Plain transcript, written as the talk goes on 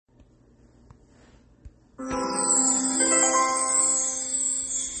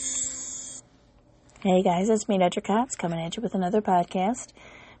Hey guys, it's me, Nedra Kotz, coming at you with another podcast.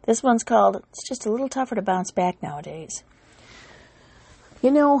 This one's called, It's Just a Little Tougher to Bounce Back Nowadays.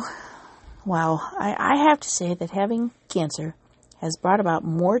 Wow, I have to say that having cancer has brought about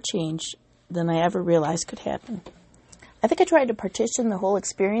more change than I ever realized could happen. I think I tried to partition the whole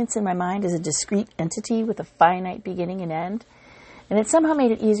experience in my mind as a discrete entity with a finite beginning and end, and it somehow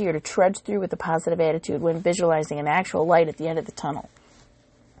made it easier to trudge through with a positive attitude when visualizing an actual light at the end of the tunnel.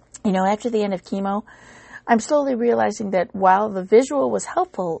 After the end of chemo, I'm slowly realizing that while the visual was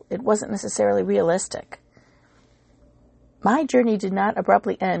helpful, it wasn't necessarily realistic. My journey did not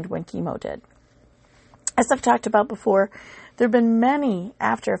abruptly end when chemo did. As I've talked about before, there have been many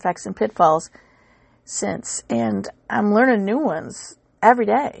after effects and pitfalls since, and I'm learning new ones every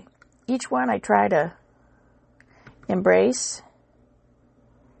day. Each one I try to embrace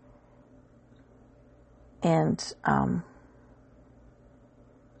and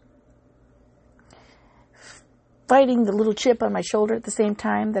fighting the little chip on my shoulder at the same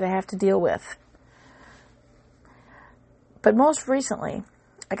time that I have to deal with. But most recently,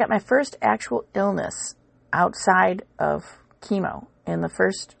 I got my first actual illness outside of chemo in the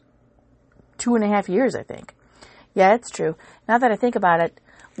first 2.5 years, I think. Yeah, it's true. Now that I think about it,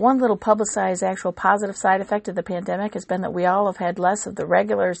 one little publicized actual positive side effect of the pandemic has been that we all have had less of the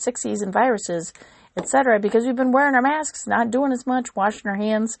regular sick season viruses, etc., because we've been wearing our masks, not doing as much, washing our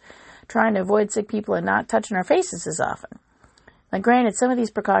hands, trying to avoid sick people, and not touching our faces as often. Now, granted, some of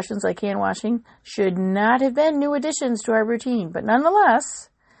these precautions, like hand washing, should not have been new additions to our routine, but nonetheless,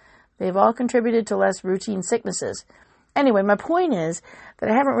 they've all contributed to less routine sicknesses. Anyway, my point is that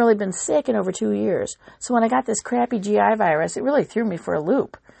I haven't really been sick in over 2 years, so when I got this crappy GI virus, it really threw me for a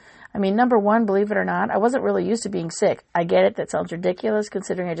loop. Number one, believe it or not, I wasn't really used to being sick. I get it, that sounds ridiculous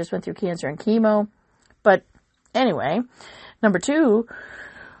considering I just went through cancer and chemo, but anyway. Number two,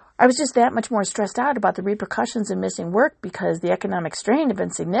 I was just that much more stressed out about the repercussions of missing work because the economic strain had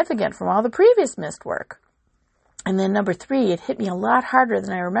been significant from all the previous missed work. And then number three, it hit me a lot harder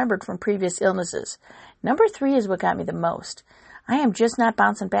than I remembered from previous illnesses. Number three is what got me the most. I am just not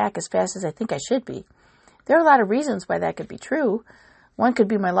bouncing back as fast as I think I should be. There are a lot of reasons why that could be true. One could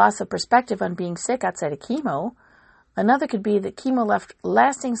be my loss of perspective on being sick outside of chemo. Another could be that chemo left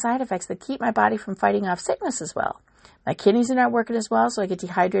lasting side effects that keep my body from fighting off sickness as well. My kidneys are not working as well, so I get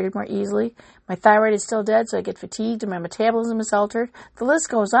dehydrated more easily. My thyroid is still dead, so I get fatigued and my metabolism is altered. The list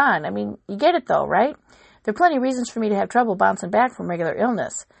goes on. You get it though, right? There are plenty of reasons for me to have trouble bouncing back from regular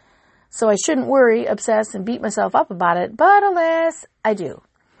illness. So I shouldn't worry, obsess, and beat myself up about it, but alas, I do.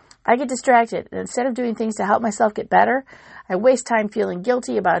 I get distracted, and instead of doing things to help myself get better, I waste time feeling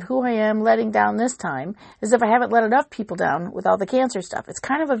guilty about who I am letting down this time, as if I haven't let enough people down with all the cancer stuff. It's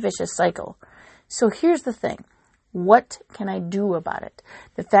kind of a vicious cycle. So here's the thing. What can I do about it?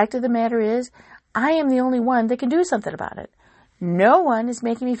 The fact of the matter is, I am the only one that can do something about it. No one is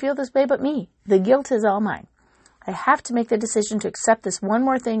making me feel this way but me. The guilt is all mine. I have to make the decision to accept this one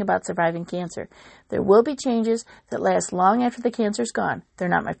more thing about surviving cancer. There will be changes that last long after the cancer's gone. They're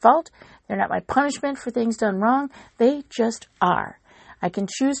not my fault. They're not my punishment for things done wrong. They just are. I can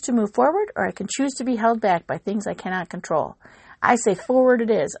choose to move forward, or I can choose to be held back by things I cannot control. I say forward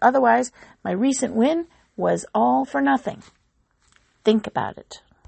it is. Otherwise, my recent win was all for nothing. Think about it.